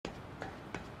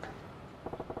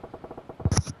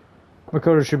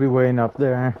Makoto should be waiting up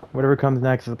there. Whatever comes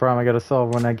next is the problem I gotta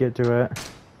solve when I get to it.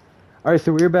 Alright,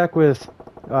 so we're back with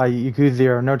Yakuza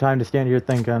 0. No time to stand here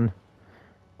thinking.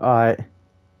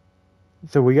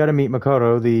 So we gotta meet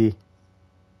Makoto, the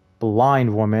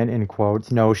blind woman, in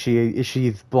quotes. No,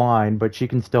 she's blind, but she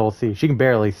can still see. She can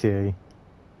barely see.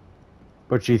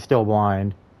 But she's still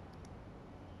blind.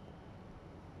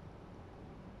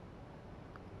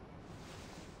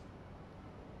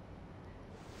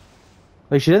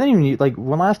 Like, she doesn't even, like,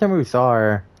 when last time we saw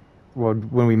her, well,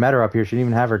 when we met her up here, she didn't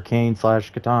even have her cane slash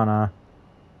katana.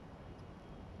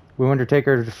 We went to take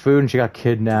her to food and she got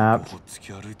kidnapped.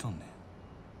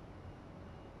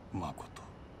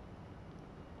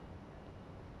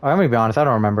 I'm gonna be honest, I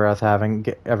don't remember us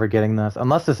ever getting this.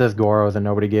 Unless this is Goro's and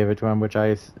nobody gave it to him, which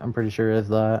I'm pretty sure is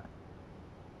that.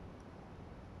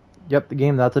 Yep, the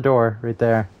game, that's a door, right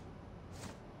there.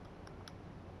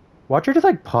 Watch her just,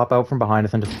 like, pop out from behind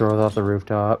us and just throw us off the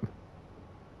rooftop.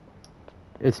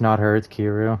 It's not her, it's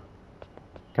Kiru.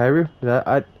 Kairu?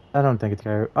 I don't think it's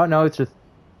Kairu. Oh, no, it's just...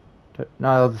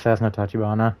 No, this has no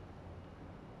Tachibana.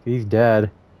 He's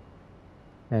dead.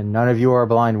 And none of you are a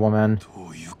blind woman.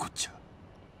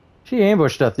 She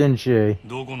ambushed us, didn't she?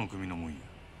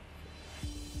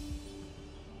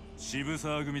 渋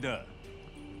沢組だ。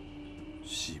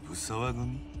渋沢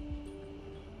組？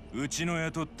うちの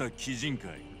雇った鬼人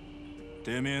会。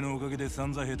てめえのおかげで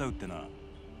散々下手打ってな。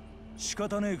仕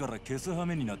方ねえから消す羽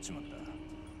目になっちまった。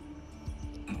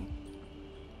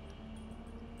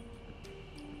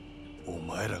お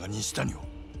前らが西谷を。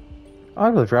I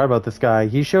really forgot about this guy.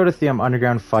 He showed us the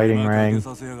underground fighting ring.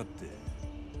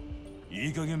 い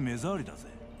い加減目障りだぜ。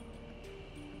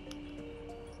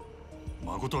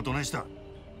誠はどないした？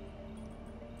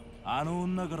あの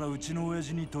女からうちの親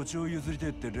父に土地を譲りて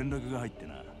って連絡が入って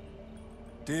な。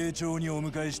丁重にお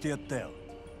迎えしてやったよ。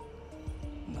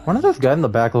One of those guys in the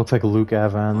back looks like Luke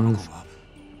Evans.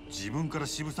 自分から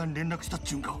渋沢に連絡したっ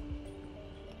ちゅうんか。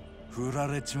振ら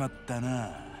れちまった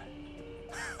な。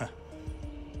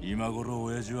今頃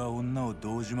親父は女を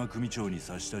堂島組長に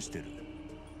差し出してる。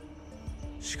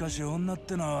しかし女っ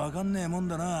てのは分かんねえもん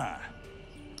だな。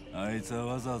あいつは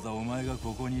わざわざお前が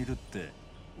ここにいるって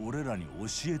俺らに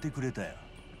教えてくれたよ。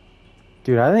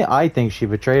Dude, I think she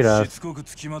betrayed us. しつこく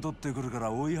付きまとってくるか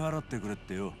ら追い払ってくれっ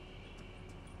てよ。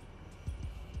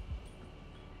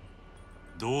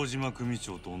堂島組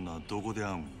長と女はどこで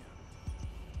会うんや。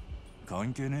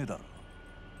関係ねえだろ。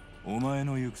お前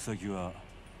の行く先は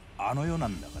あの世な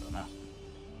んだからな。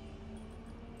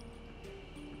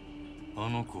あ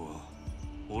の子は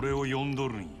俺を呼んど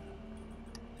るんや。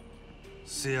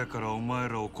せやからお前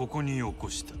らをここに起こ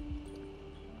した。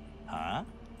はあ？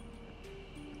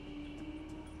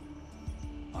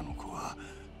あの子は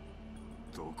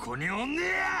どこにおんね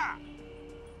や。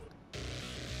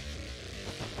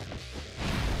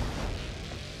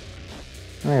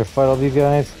I'm gonna fight all these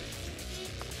guys.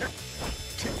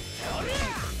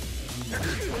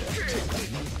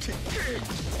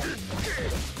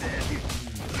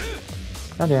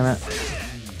 God damn it.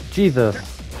 Jesus.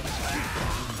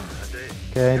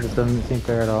 Okay, this doesn't seem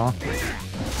fair at all.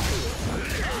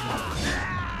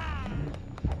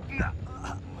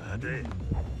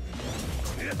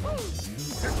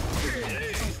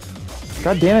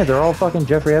 God damn it, they're all fucking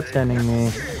Jeffrey Epsteining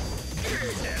me.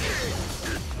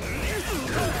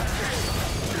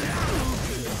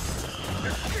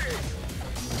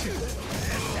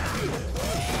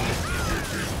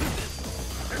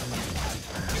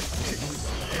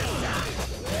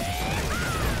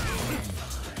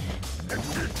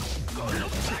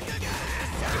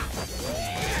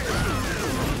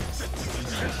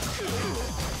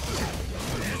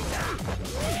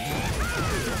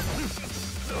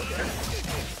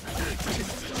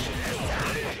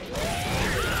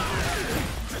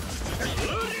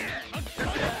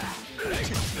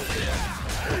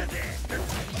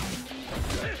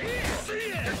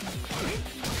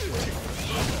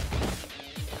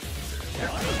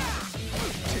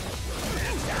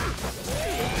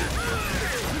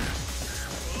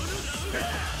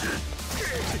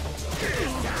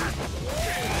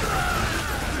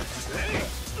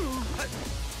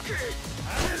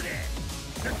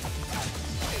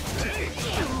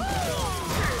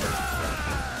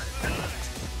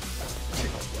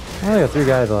 I only got 3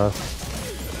 guys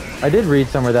left. I did read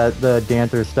somewhere that the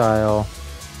dancer style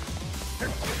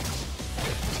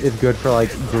is good for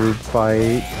like group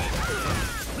fight.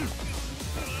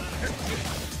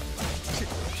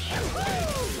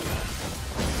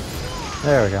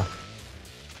 There we go.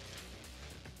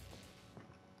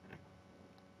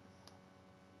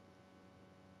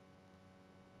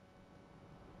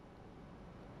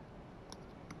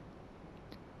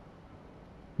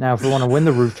 Now, if we want to win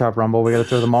the rooftop rumble, we gotta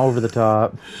throw them all over the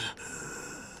top.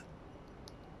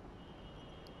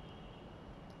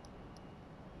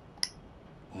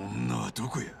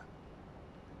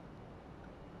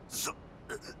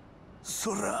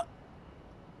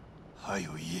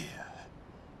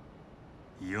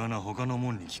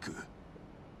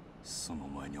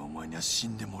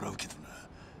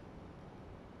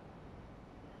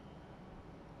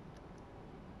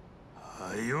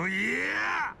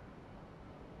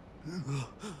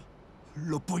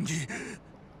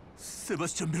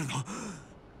 세바스찬 빌더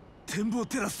템보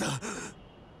테라스다.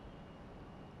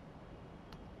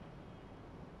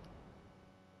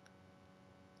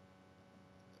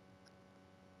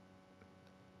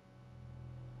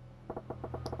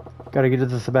 Gotta get to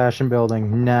the Sebastian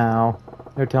building now.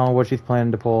 They're telling what she's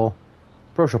planning to pull.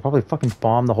 Bro, she'll probably fucking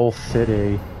bomb the whole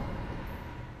city.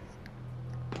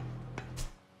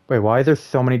 Wait, why is there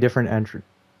so many different entries?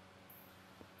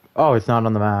 Oh, it's not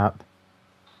on the map.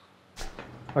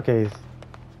 Okay.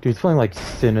 Dude, he's playing like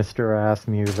sinister ass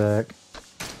music.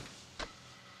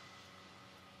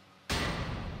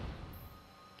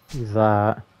 Who's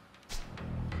that?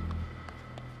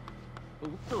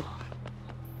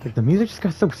 Like, the music just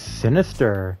got so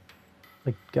sinister.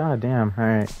 Like, goddamn.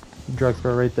 Alright.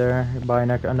 Drugstore right there. Buy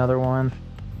another one.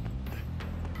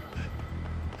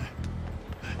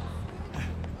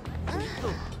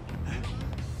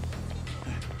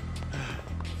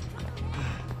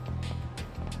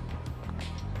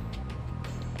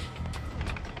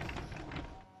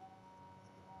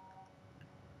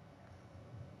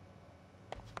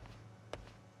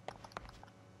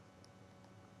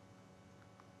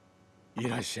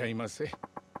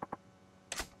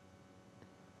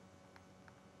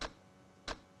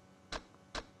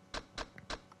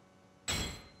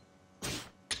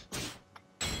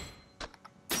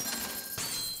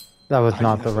 That was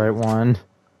not the right one. I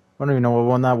don't even know what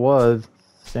one that was.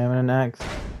 Stamina X.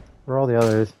 Where are all the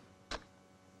others?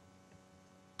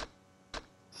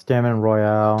 Stamina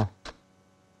Royale.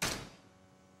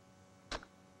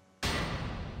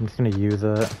 I'm just gonna use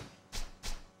it.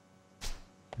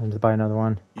 And just buy another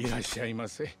one.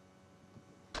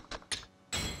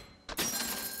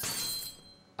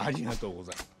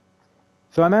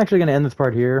 So I'm actually gonna end this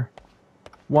part here.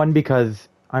 One, because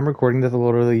I'm recording this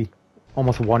literally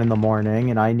almost 1 in the morning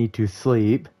and I need to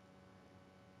sleep.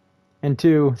 And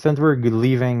 2, since we're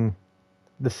leaving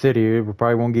the city, we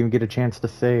probably won't even get a chance to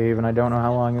save, and I don't know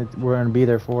how long we're going to be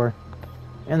there for.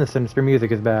 And the sinister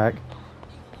music is back.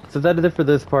 So that is it for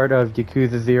this part of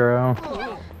Yakuza 0.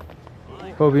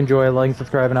 Hope you enjoy, like and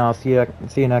subscribe, and I'll see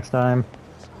you next time.